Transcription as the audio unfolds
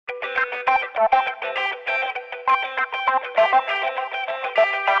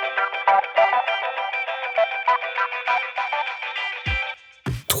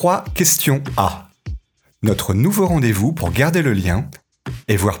Trois questions A. Notre nouveau rendez-vous pour garder le lien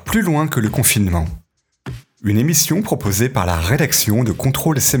et voir plus loin que le confinement. Une émission proposée par la rédaction de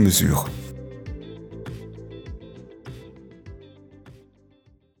Contrôle ces mesures.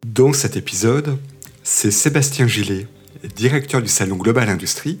 Dans cet épisode, c'est Sébastien Gillet, directeur du salon Global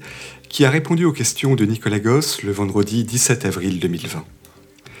Industrie, qui a répondu aux questions de Nicolas Gosse le vendredi 17 avril 2020.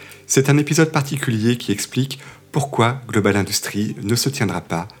 C'est un épisode particulier qui explique pourquoi Global Industrie ne se tiendra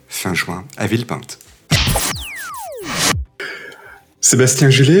pas fin juin à Villepinte. Sébastien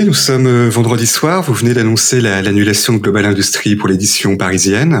Gillet, nous sommes vendredi soir, vous venez d'annoncer l'annulation de Global Industrie pour l'édition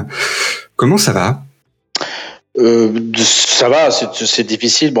parisienne. Comment ça va ? Ça va, c'est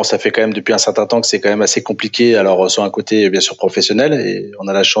difficile. Bon, ça fait quand même depuis un certain temps que c'est quand même assez compliqué. Alors, sur un côté, bien sûr, professionnel, et on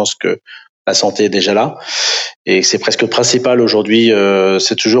a la chance que la santé est déjà là. Et c'est presque principal aujourd'hui.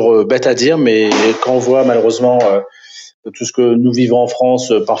 C'est toujours bête à dire, mais quand on voit malheureusement tout ce que nous vivons en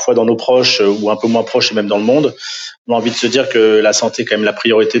France, parfois dans nos proches ou un peu moins proches et même dans le monde, on a envie de se dire que la santé est quand même la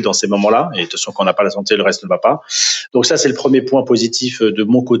priorité dans ces moments-là. Et de toute façon, quand on n'a pas la santé, le reste ne va pas. Donc ça, c'est le premier point positif de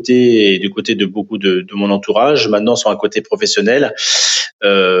mon côté et du côté de beaucoup de mon entourage. Maintenant, sur un côté professionnel,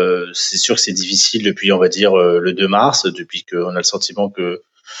 c'est sûr que c'est difficile depuis, on va dire, le 2 mars, depuis qu'on a le sentiment que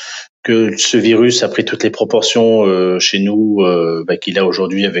ce virus a pris toutes les proportions chez nous qu'il a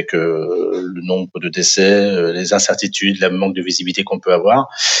aujourd'hui avec le nombre de décès, les incertitudes, le manque de visibilité qu'on peut avoir,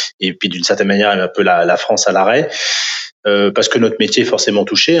 et puis d'une certaine manière un peu la France à l'arrêt. Parce que notre métier est forcément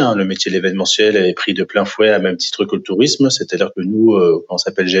touché, hein. Le métier de l'événementiel est pris de plein fouet à même titre que le tourisme. C'est-à-dire que nous, quand on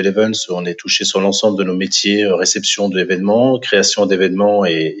s'appelle GL Events, on est touché sur l'ensemble de nos métiers, réception d'événements, création d'événements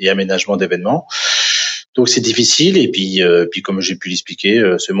et aménagement d'événements. Donc c'est difficile, et puis comme j'ai pu l'expliquer,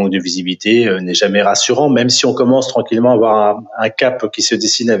 ce manque de visibilité n'est jamais rassurant, même si on commence tranquillement à avoir un cap qui se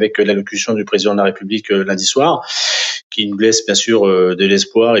dessine avec l'allocution du président de la République lundi soir, qui nous laisse bien sûr de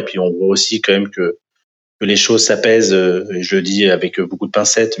l'espoir, et puis on voit aussi quand même que les choses s'apaisent, et je le dis avec beaucoup de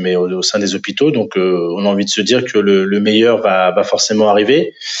pincettes, mais au sein des hôpitaux. Donc on a envie de se dire que le meilleur va forcément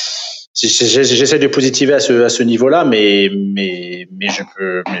arriver. J'essaie de positiver à ce niveau-là, mais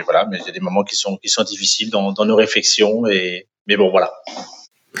voilà, mais il y a des moments qui sont difficiles dans nos réflexions, mais bon, voilà.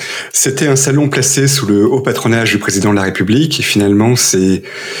 C'était un salon placé sous le haut patronage du président de la République, et finalement, c'est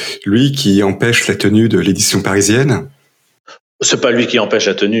lui qui empêche la tenue de l'édition parisienne. C'est pas lui qui empêche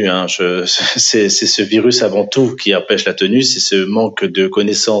la tenue, hein. C'est ce virus avant tout qui empêche la tenue. C'est ce manque de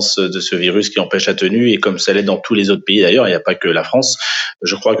connaissance de ce virus qui empêche la tenue, et comme ça l'est dans tous les autres pays d'ailleurs, il n'y a pas que la France.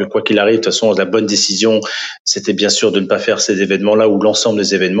 Je crois que quoi qu'il arrive, de toute façon, la bonne décision, c'était bien sûr de ne pas faire ces événements-là ou l'ensemble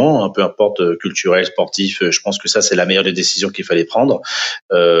des événements, peu importe, culturels, sportifs. Je pense que ça, c'est la meilleure des décisions qu'il fallait prendre.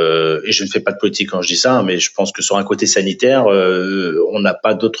 Et je ne fais pas de politique quand je dis ça, mais je pense que sur un côté sanitaire, on n'a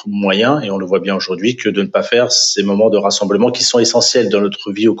pas d'autre moyen, et on le voit bien aujourd'hui, que de ne pas faire ces moments de rassemblement qui sont essentiels dans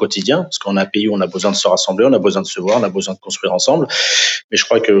notre vie au quotidien, parce qu'on a un pays où on a besoin de se rassembler, on a besoin de se voir, on a besoin de construire ensemble. Mais je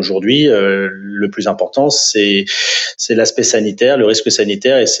crois qu'aujourd'hui, le plus important, c'est l'aspect sanitaire, le risque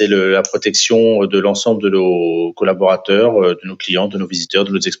sanitaire, et c'est la protection de l'ensemble de nos collaborateurs, de nos clients, de nos visiteurs,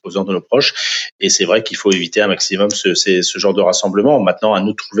 de nos exposants, de nos proches. Et c'est vrai qu'il faut éviter un maximum ce genre de rassemblement. Maintenant, à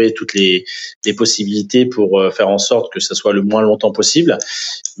nous de trouver toutes les possibilités pour faire en sorte que ça soit le moins longtemps possible.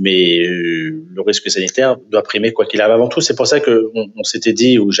 Mais le risque sanitaire doit primer quoi qu'il arrive avant tout. C'est pour ça qu'on s'était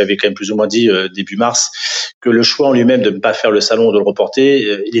dit, ou j'avais quand même plus ou moins dit début mars, que le choix en lui-même de ne pas faire le salon ou de le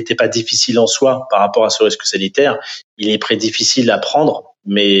reporter, il n'était pas difficile en soi par rapport à ce risque sanitaire. Il est très difficile à prendre,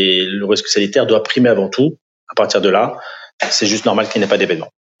 mais le risque sanitaire doit primer avant tout. À partir de là, c'est juste normal qu'il n'y ait pas d'événement.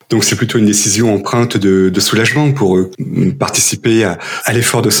 Donc c'est plutôt une décision empreinte de soulagement pour participer à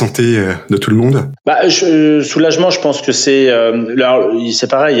l'effort de santé de tout le monde. Soulagement, je pense que c'est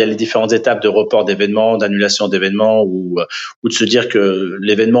pareil. Il y a les différentes étapes de report d'événements, d'annulation d'événements, ou de se dire que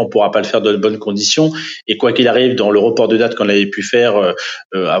l'événement on pourra pas le faire dans de bonnes conditions. Et quoi qu'il arrive, dans le report de date qu'on avait pu faire,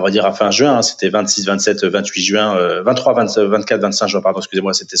 à vrai dire à fin juin, hein, c'était 26, 27, 28 juin, 23, 24, 25 juin, pardon,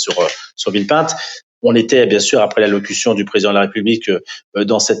 excusez-moi, c'était sur Villepinte. On était bien sûr après l'allocution du président de la République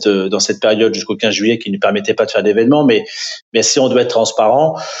dans cette période jusqu'au 15 juillet qui ne permettait pas de faire d'événements, mais si on doit être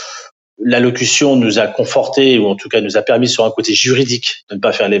transparent, l'allocution nous a conforté, ou en tout cas nous a permis sur un côté juridique de ne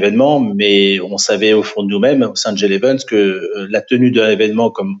pas faire l'événement, mais on savait au fond de nous-mêmes, au sein de GL Events, que la tenue d'un événement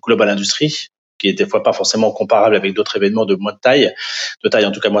comme Global Industrie, qui est des fois pas forcément comparable avec d'autres événements de taille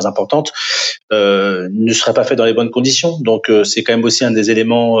en tout cas moins importante, ne serait pas fait dans les bonnes conditions. Donc c'est quand même aussi un des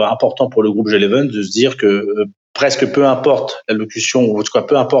éléments importants pour le groupe GL Events de se dire que presque peu importe l'allocution, ou en tout cas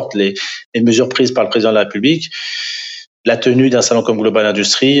peu importe les mesures prises par le président de la République, la tenue d'un salon comme Global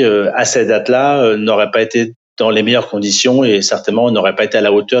Industries, à cette date-là, n'aurait pas été dans les meilleures conditions et certainement n'aurait pas été à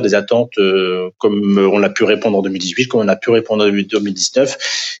la hauteur des attentes comme on a pu répondre en 2018, comme on a pu répondre en 2019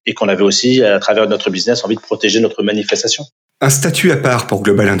 et qu'on avait aussi, à travers notre business, envie de protéger notre manifestation. Un statut à part pour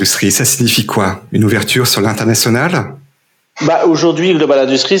Global Industries, ça signifie quoi? Une ouverture sur l'international? Aujourd'hui, Global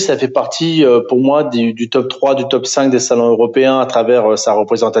Industries, ça fait partie pour moi du top 3, du top 5 des salons européens à travers sa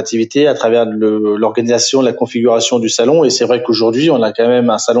représentativité, à travers l'organisation, la configuration du salon. Et c'est vrai qu'aujourd'hui, on a quand même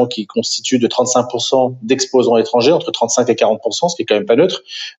un salon qui constitue de 35% d'exposants étrangers, entre 35 et 40%, ce qui est quand même pas neutre.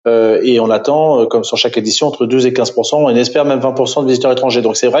 Et on attend, comme sur chaque édition, entre 12 et 15%. On espère même 20% de visiteurs étrangers.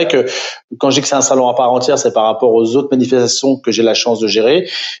 Donc c'est vrai que quand je dis que c'est un salon à part entière, c'est par rapport aux autres manifestations que j'ai la chance de gérer.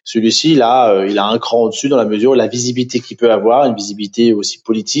 Celui-ci, il a un cran au-dessus dans la mesure où la visibilité qu'il peut avoir, une visibilité aussi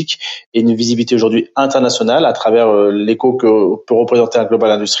politique et une visibilité aujourd'hui internationale à travers l'écho que peut représenter un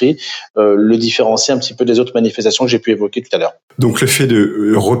Global Industries, le différencier un petit peu des autres manifestations que j'ai pu évoquer tout à l'heure. Donc le fait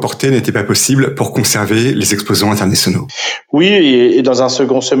de reporter n'était pas possible pour conserver les exposants internationaux. Oui, et dans un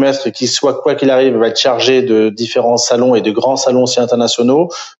second semestre qui soit, quoi qu'il arrive, va être chargé de différents salons et de grands salons aussi internationaux,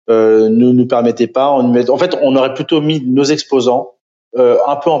 ne nous permettait pas. En fait, on aurait plutôt mis nos exposants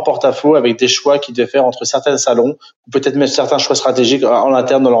un peu en porte-à-faux avec des choix qu'ils devaient faire entre certains salons ou peut-être même certains choix stratégiques en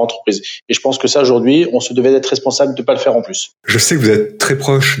interne dans leur entreprise. Et je pense que ça, aujourd'hui, on se devait d'être responsable de ne pas le faire en plus. Je sais que vous êtes très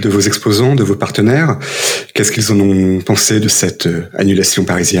proche de vos exposants, de vos partenaires. Qu'est-ce qu'ils en ont pensé de cette annulation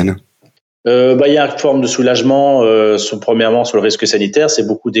parisienne? Il y a une forme de soulagement, premièrement sur le risque sanitaire. C'est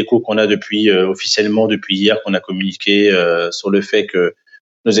beaucoup d'échos qu'on a officiellement depuis hier, qu'on a communiqué sur le fait que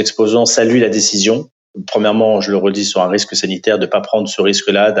nos exposants saluent la décision. Premièrement, je le redis, sur un risque sanitaire, de ne pas prendre ce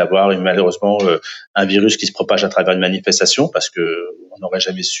risque-là, d'avoir malheureusement un virus qui se propage à travers une manifestation, parce que on n'aurait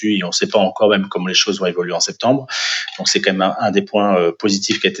jamais su et on ne sait pas encore même comment les choses vont évoluer en septembre. Donc c'est quand même un des points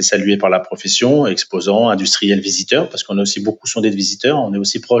positifs qui a été salué par la profession, exposants, industriels, visiteurs, parce qu'on a aussi beaucoup sondé de visiteurs. On est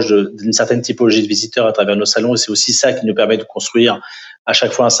aussi proche d'une certaine typologie de visiteurs à travers nos salons et c'est aussi ça qui nous permet de construire à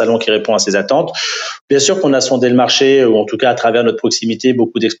chaque fois un salon qui répond à ses attentes. Bien sûr qu'on a sondé le marché, ou en tout cas à travers notre proximité,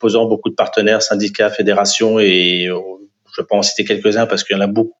 beaucoup d'exposants, beaucoup de partenaires, syndicats, fédérations, et je peux en citer quelques-uns parce qu'il y en a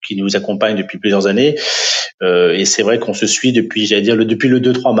beaucoup qui nous accompagnent depuis plusieurs années. Et c'est vrai qu'on se suit depuis le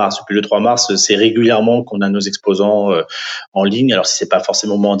 2-3 mars. Depuis le 3 mars, c'est régulièrement qu'on a nos exposants en ligne. Alors si c'est pas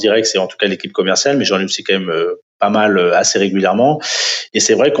forcément moi en direct, c'est en tout cas l'équipe commerciale, mais j'en ai aussi quand même pas mal assez régulièrement. Et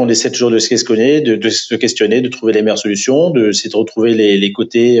c'est vrai qu'on essaie toujours de se questionner, de trouver les meilleures solutions, d'essayer de retrouver les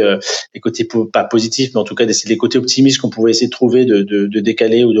côtés pas positifs, mais en tout cas d'essayer les côtés optimistes qu'on pouvait essayer de trouver, de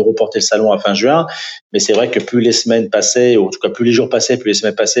décaler ou de reporter le salon à fin juin. Mais c'est vrai que plus les semaines passaient, ou en tout cas plus les jours passaient, plus les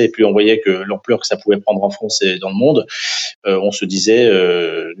semaines passaient, et plus on voyait que l'ampleur que ça pouvait prendre en France et dans le monde, on se disait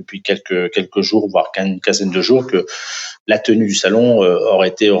depuis quelques jours, voire une quinzaine de jours, que la tenue du salon aurait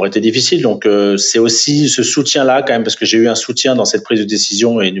été difficile. Donc c'est aussi ce soutien-là quand même, parce que j'ai eu un soutien dans cette prise de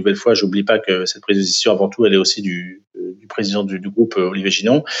décision, et une nouvelle fois, j'oublie pas que cette prise de décision, avant tout, elle est aussi du président du groupe, Olivier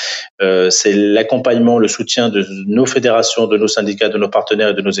Ginon. C'est l'accompagnement, le soutien de nos fédérations, de nos syndicats, de nos partenaires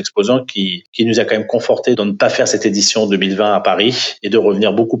et de nos exposants qui nous a quand même conforté dans ne pas faire cette édition 2020 à Paris et de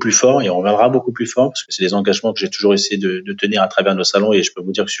revenir beaucoup plus fort, et on reviendra beaucoup plus fort parce que c'est des engagements que j'ai toujours essayé de tenir à travers nos salons, et je peux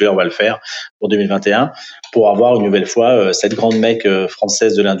vous dire que celui-là, on va le faire pour 2021 pour avoir une nouvelle fois cette grande mecque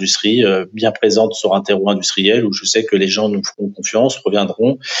française de l'industrie bien présente sur un terreau industriel où je sais que les gens nous feront confiance,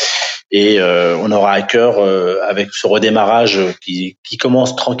 reviendront. Et on aura à cœur, avec ce redémarrage qui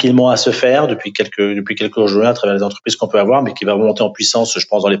commence tranquillement à se faire depuis quelques jours à travers les entreprises qu'on peut avoir, mais qui va remonter en puissance, je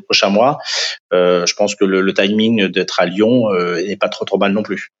pense, dans les prochains mois. Je pense que le timing d'être à Lyon n'est pas trop mal non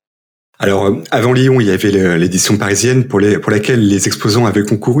plus. Alors, avant Lyon, il y avait l'édition parisienne pour laquelle les exposants avaient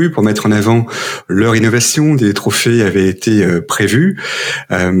concouru pour mettre en avant leur innovation. Des trophées avaient été prévus.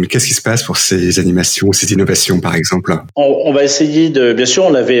 Qu'est-ce qui se passe pour ces animations, ces innovations, par exemple? On va essayer bien sûr,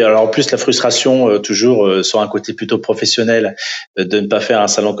 on avait, alors en plus la frustration toujours sur un côté plutôt professionnel de ne pas faire un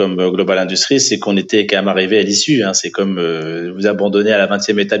salon comme Global Industries, c'est qu'on était quand même arrivé à l'issue. C'est comme vous abandonner à la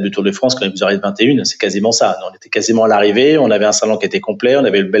 20e étape du Tour de France quand il vous arrive 21, c'est quasiment ça. On était quasiment à l'arrivée, on avait un salon qui était complet, on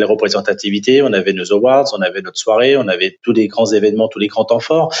avait une belle représentation, on avait nos awards, on avait notre soirée, on avait tous les grands événements, tous les grands temps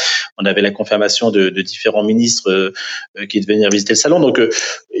forts, on avait la confirmation de différents ministres qui devaient venir visiter le salon. Donc,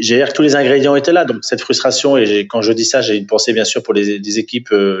 j'ai dire que tous les ingrédients étaient là. Donc, cette frustration, et quand je dis ça, j'ai une pensée bien sûr pour les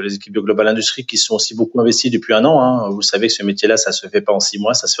équipes de Global Industries qui sont aussi beaucoup investies depuis un an. Vous savez que ce métier-là, ça se fait pas en 6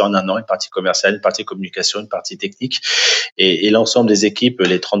 mois, ça se fait en un an. Une partie commerciale, une partie communication, une partie technique, et l'ensemble des équipes,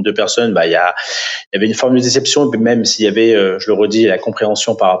 les 32 personnes, il y avait une forme de déception, même s'il y avait, je le redis, la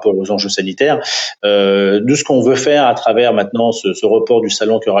compréhension par rapport aux enjeux enjeux sanitaires. Nous, ce qu'on veut faire à travers maintenant ce report du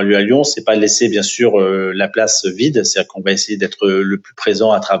salon qui aura lieu à Lyon, c'est pas laisser bien sûr la place vide, c'est-à-dire qu'on va essayer d'être le plus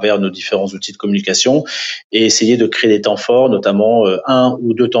présent à travers nos différents outils de communication et essayer de créer des temps forts, notamment 1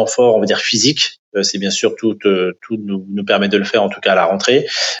 ou 2 temps forts, on va dire physiques. C'est bien sûr tout nous permet de le faire, en tout cas à la rentrée.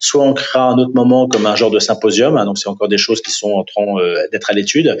 Soit on créera un autre moment comme un genre de symposium, donc c'est encore des choses qui sont en train d'être à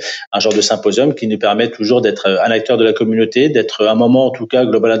l'étude, un genre de symposium qui nous permet toujours d'être un acteur de la communauté, d'être un moment en tout cas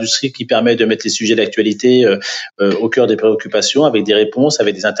Global Industrie qui permet de mettre les sujets d'actualité au cœur des préoccupations, avec des réponses,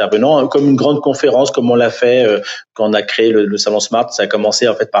 avec des intervenants, comme une grande conférence, comme on l'a fait quand on a créé le salon Smart. Ça a commencé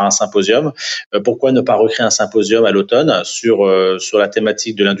en fait par un symposium. Pourquoi ne pas recréer un symposium à l'automne sur la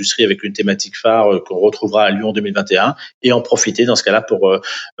thématique de l'industrie, avec une thématique phare qu'on retrouvera à Lyon 2021, et en profiter dans ce cas-là pour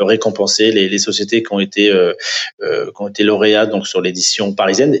récompenser les sociétés qui ont été lauréats donc sur l'édition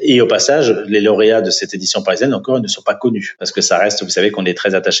parisienne. Et au passage, les lauréats de cette édition parisienne encore ne sont pas connus, parce que ça reste, vous savez qu'on est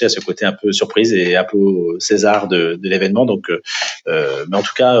très attaché à ce côté un peu surprise et un peu César de l'événement. Donc, mais en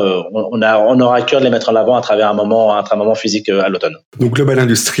tout cas, on aura à cœur de les mettre en avant à travers un moment physique à l'automne. Donc Global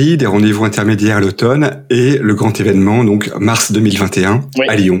Industrie, des rendez-vous intermédiaires à l'automne et le grand événement donc mars 2021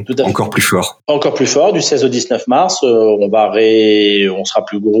 à Lyon, encore plus fort. Encore plus fort, du 16 au 19 mars. On sera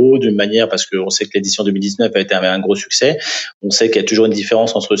plus gros d'une manière, parce qu'on sait que l'édition 2019 a été un gros succès. On sait qu'il y a toujours une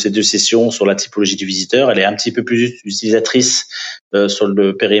différence entre ces deux sessions sur la typologie du visiteur. Elle est un petit peu plus utilisatrice sur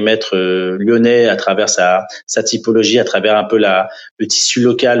le périmètre lyonnais à travers sa typologie, à travers un peu le tissu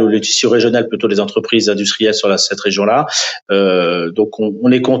local ou le tissu régional plutôt des entreprises industrielles sur cette région-là. Donc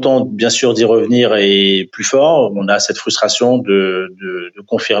on est content bien sûr d'y revenir et plus fort. On a cette frustration de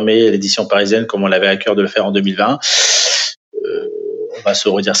confirmer l'édition parisienne comme on l'avait à cœur de le faire en 2020. On va se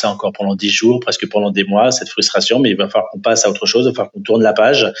redire ça encore pendant 10 jours, presque pendant des mois, cette frustration, mais il va falloir qu'on passe à autre chose, il va falloir qu'on tourne la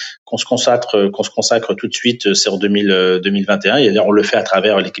page, qu'on se consacre tout de suite sur 2021. Et d'ailleurs, on le fait à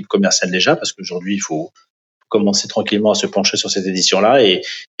travers l'équipe commerciale déjà, parce qu'aujourd'hui, il faut commencer tranquillement à se pencher sur cette édition-là, et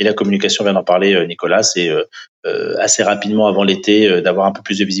la communication vient d'en parler, Nicolas, c'est assez rapidement avant l'été d'avoir un peu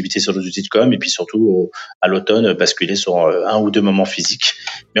plus de visibilité sur nos outils de com, et puis surtout à l'automne basculer sur 1 ou 2 moments physiques.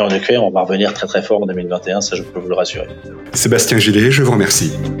 Mais en effet, on va revenir très très fort en 2021, ça je peux vous le rassurer. Sébastien Gillet, je vous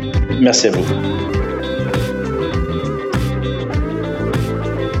remercie. Merci à vous.